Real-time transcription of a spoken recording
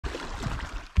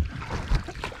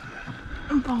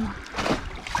Oh,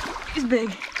 he's big.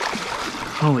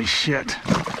 Holy shit.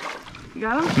 You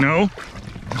got him? No.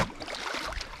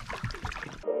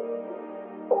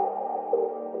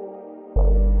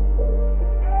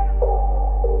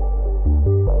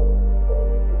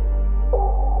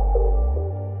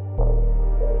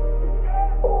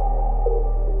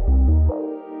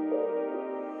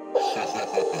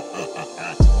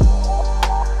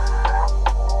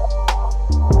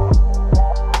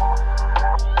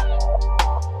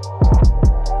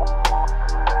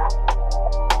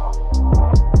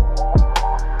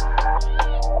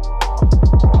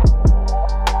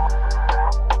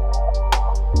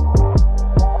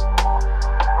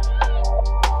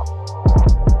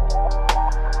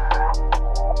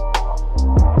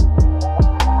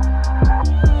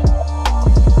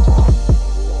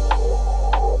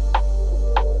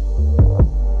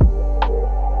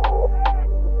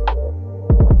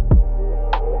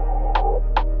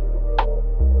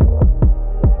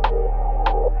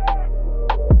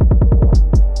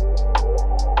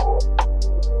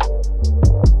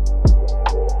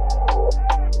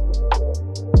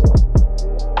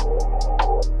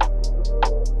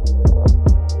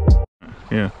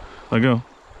 Yeah, let go.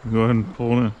 Go ahead and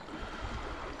pull it in.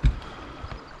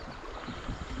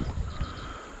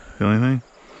 Feel anything?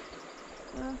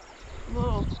 A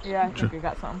little. Yeah, I think we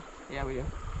got some. Yeah, we do.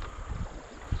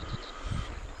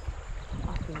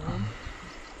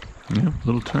 Yeah,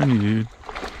 little tiny dude.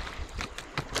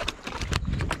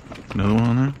 Another one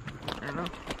on there? I don't know.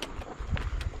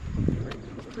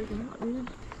 Freaking out, dude.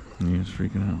 Yeah, he's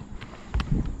freaking out.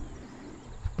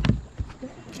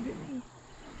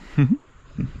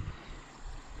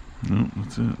 No,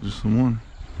 that's it. Just the one.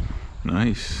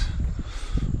 Nice.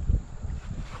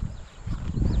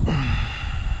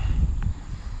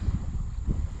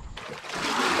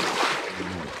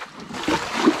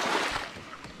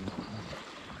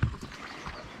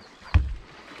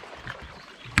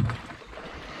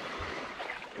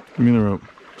 Give me the rope.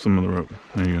 Some of the rope.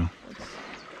 There you go.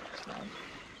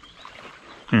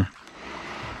 Here.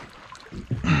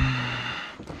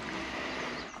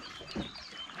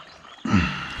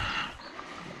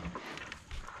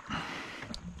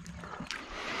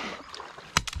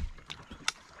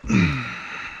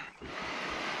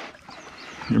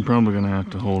 You're probably gonna have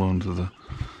to hold on to the,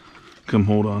 come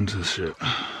hold on to the shit.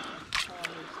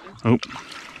 Oh.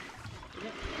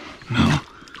 No.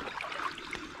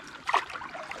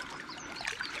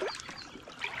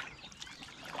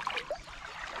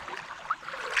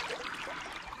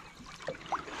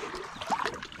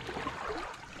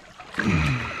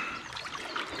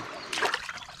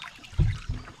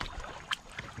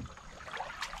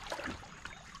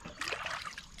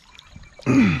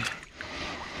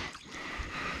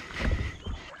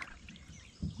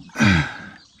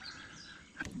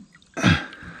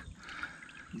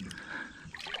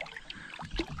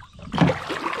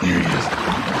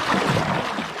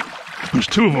 There's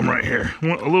two of them right here.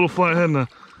 One, a little flathead and a...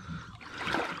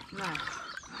 Nice.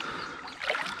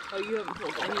 Oh, you haven't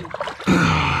pulled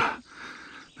any.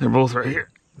 They're both right here.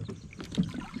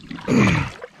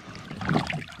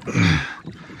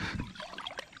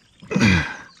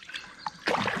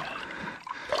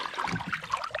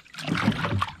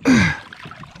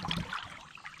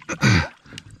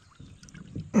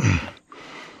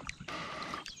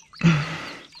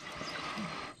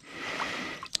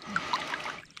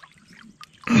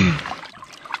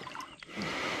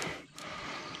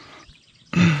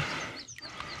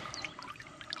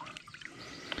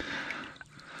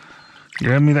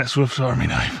 Grab me that Swift's Army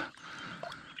knife.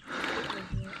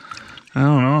 I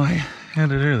don't know, I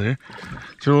had it earlier.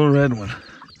 It's a little red one.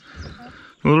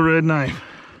 A little red knife.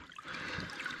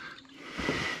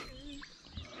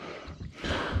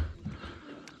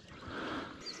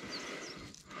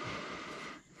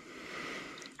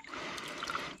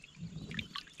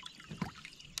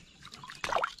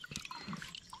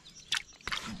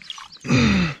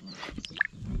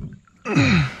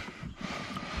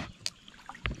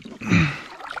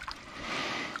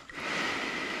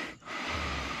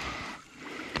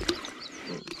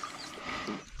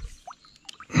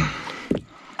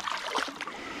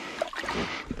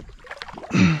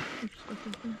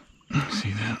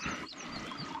 See that?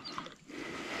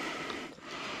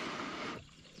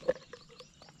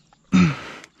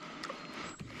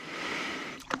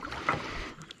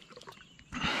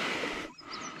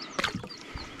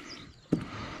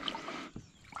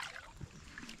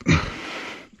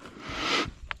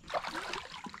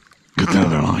 Get the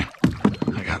other line.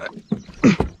 I got it.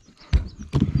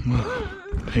 Well,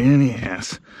 pain in the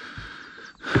ass.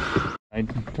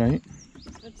 Tight?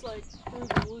 It's like through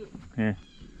the loop. Here.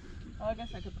 Well, I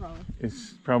guess I could probably.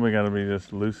 It's probably got to be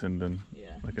just loosened and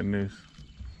like a noose.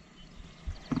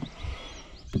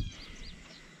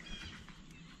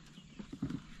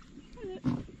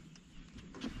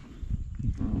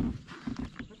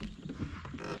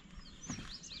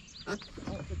 Oh,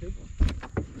 it's a big one.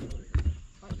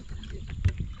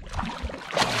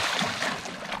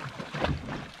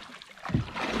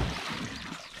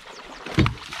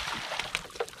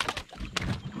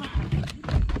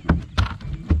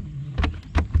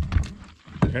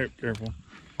 Careful.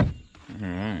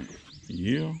 Alright.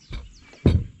 Yeah.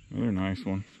 Another nice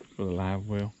one for the live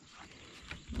well.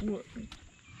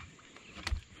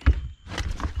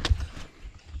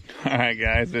 Alright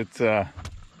guys, it's like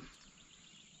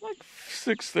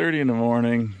 6:30 in the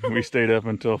morning. We stayed up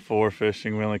until 4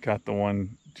 fishing. We only caught the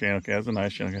one channel cat. It was a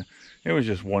nice channel cat. It was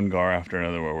just one gar after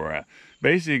another where we're at.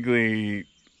 Basically,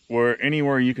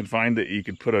 anywhere you can find that you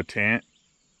could put a tent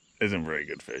isn't very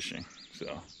good fishing.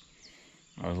 So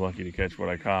I was lucky to catch what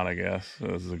I caught, I guess.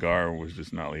 The gar was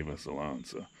just not leave us alone.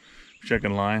 So we're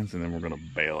checking lines and then we're gonna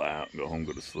bail out, go home,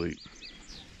 go to sleep.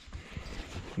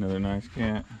 Another nice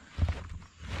cat.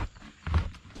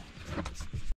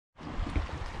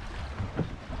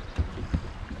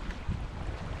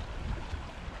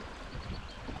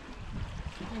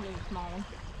 Small one,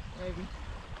 maybe.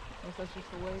 Guess that's just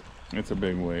the weight. It's a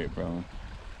big weight, probably.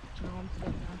 No, I'm stuck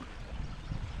now.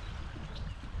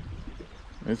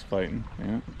 It's fighting,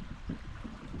 yeah.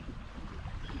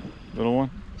 Little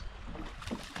one?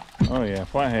 Oh yeah,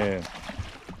 flathead.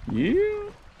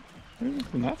 Yeah.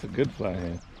 That's a good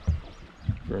flathead.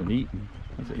 For an eating.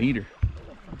 That's an eater.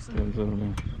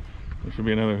 There should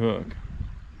be another hook.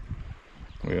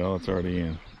 Well, it's already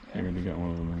in. I already got one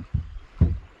of them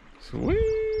in.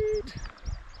 Sweet.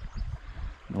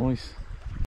 Nice.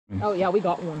 Oh yeah, we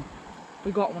got one.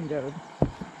 We got one, Jared.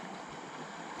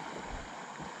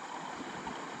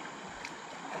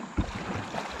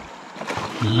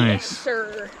 Nice. Yes,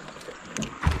 sir.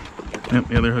 Yep,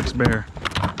 the other hook's bare.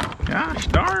 Gosh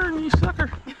darn, you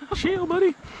sucker. Chill,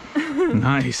 buddy.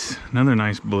 Nice. Another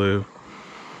nice blue.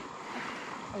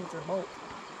 Oh, it's a bolt.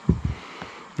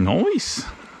 Nice.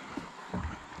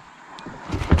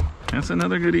 That's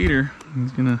another good eater.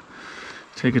 He's gonna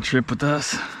take a trip with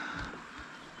us.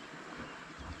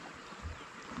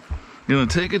 Gonna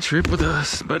take a trip with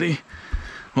us, buddy.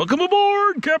 Welcome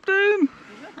aboard, Captain.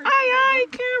 Aye, aye,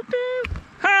 Captain.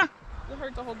 Huh? Does it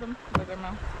hurt to hold them with their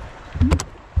mouth?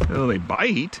 Oh, they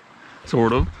bite,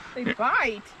 sort of. They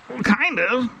bite. Kind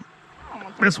of.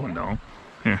 This one don't.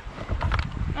 Here.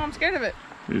 Oh, I'm scared of it.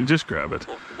 Just grab it.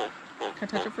 Can I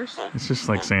touch it first? It's just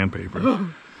like sandpaper.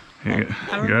 Here,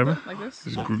 grab it. Like this?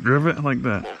 Just grab it like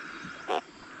that.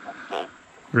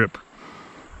 Grip.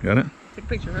 Got it? Take a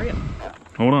picture, hurry up.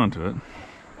 Hold on to it.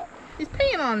 He's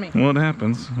peeing on me. Well, it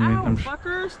happens. I mean, Ow,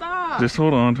 fucker, stop. Just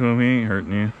hold on to him. He ain't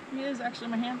hurting you. He is actually,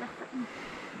 my hands are hurting.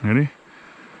 Ready?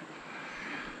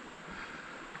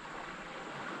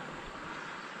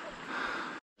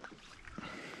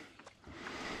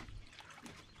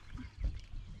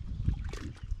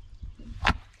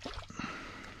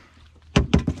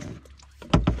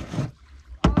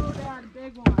 Oh, Dad,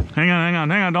 big one. Hang on, hang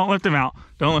on, hang on. Don't lift him out.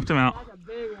 Don't lift him out. That's a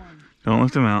big one. Don't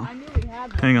lift him out. I knew he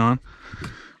had one. Hang on.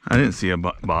 I didn't see a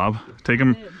bob. Take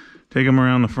him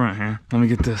around the front here. Let me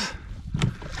get this.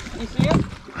 You see him?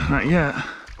 Not yet.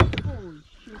 Holy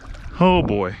shit. Oh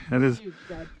boy, that is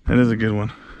a good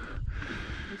one.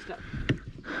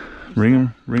 Ring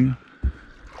him, ring him.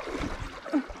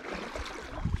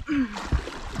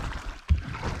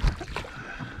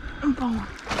 Oh,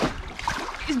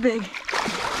 he's big.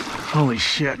 Holy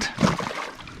shit.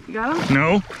 You got him?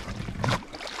 No.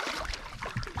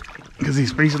 Because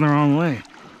he's facing the wrong way.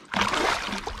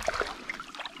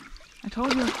 I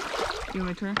told you. You want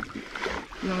me to turn?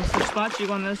 You want me to switch spots? You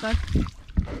go on the other side?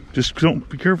 Just don't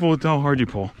be careful with how hard you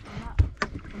pull.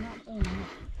 I'm not pulling you.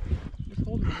 Just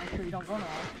hold me. Make sure you don't go nowhere.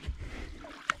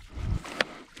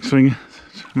 Swing,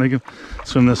 make him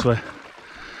swim this way.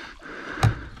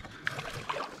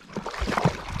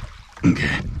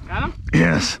 Okay. Got him?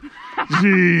 Yes.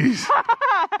 Jeez.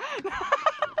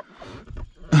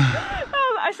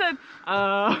 I said,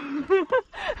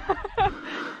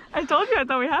 I told you I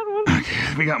thought we had one.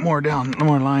 Okay, we got more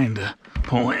line to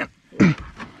pull in.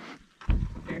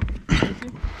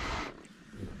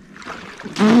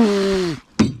 Oh,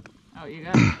 you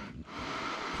got it.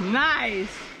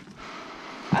 Nice.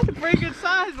 That's a pretty good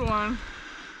sized one.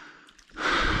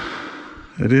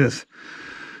 It is.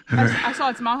 I saw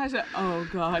its mouth. I said, oh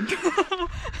God.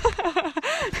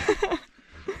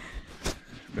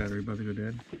 Battery about to go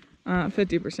dead.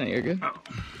 50%, you're good. Oh.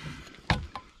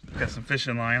 Got some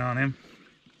fishing line on him.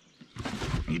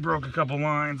 He broke a couple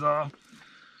lines off.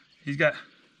 He's got,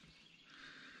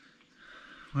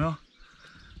 well,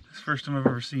 it's the first time I've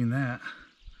ever seen that.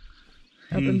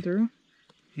 Up and through?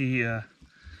 He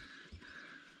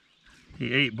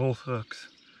ate both hooks.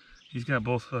 He's got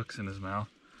both hooks in his mouth.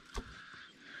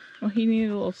 Well, he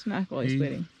needed a little snack while he's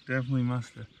waiting. Definitely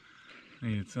must have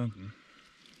needed something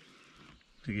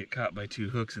to get caught by two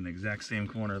hooks in the exact same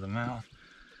corner of the mouth.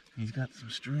 He's got some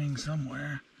string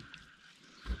somewhere.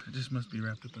 It just must be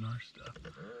wrapped up in our stuff.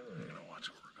 We're gonna watch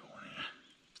where we're going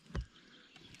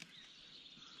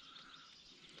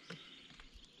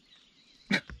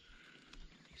here.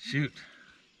 Shoot.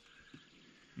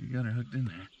 You got her hooked in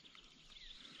there.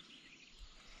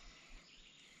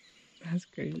 That's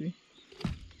crazy.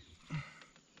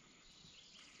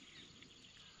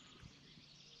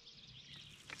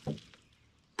 Okay.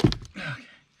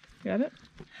 Got it?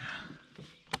 Yeah.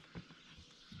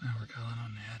 Now we're calling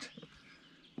on that.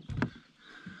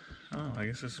 Oh, I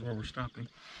guess this is where we're stopping.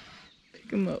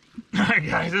 Pick him up. Alright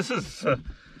guys, this is a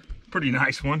pretty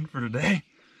nice one for today.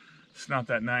 It's not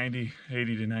that 80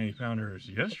 to 90 pounder as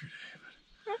yesterday.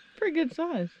 But Pretty good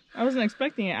size. I wasn't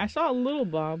expecting it. I saw a little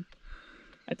bob.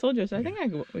 I told you, so I think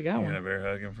we got you one. gonna bear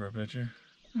hug him for a picture?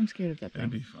 I'm scared of that thing.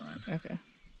 That'd be fine. Okay.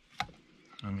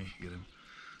 Let me get him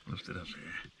lifted up here.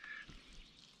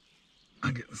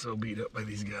 I'm getting so beat up by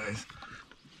these guys.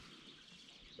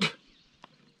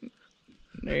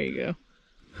 There you go.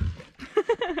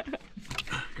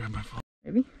 Grab my phone.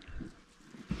 Maybe.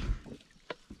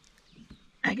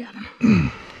 I got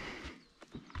him.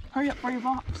 Hurry up for your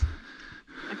box.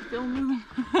 I can feel him moving.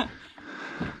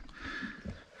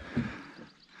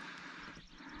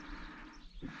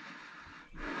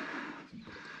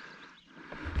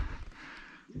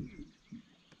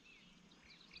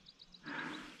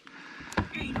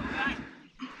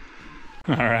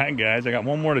 All right, guys, I got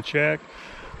one more to check.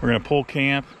 We're gonna pull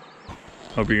camp.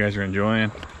 Hope you guys are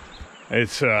enjoying.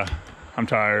 It's I'm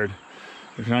tired.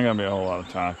 There's not gonna be a whole lot of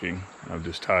talking. I'm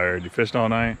just tired. You fished all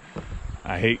night.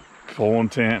 I hate pulling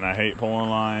tent. I hate pulling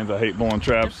lines. I hate pulling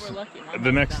traps.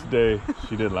 The next day,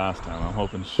 she did last time. I'm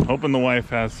hoping the wife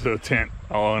has the tent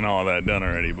all and all that done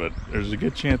already. But there's a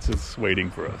good chance it's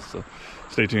waiting for us. So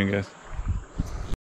stay tuned, guys.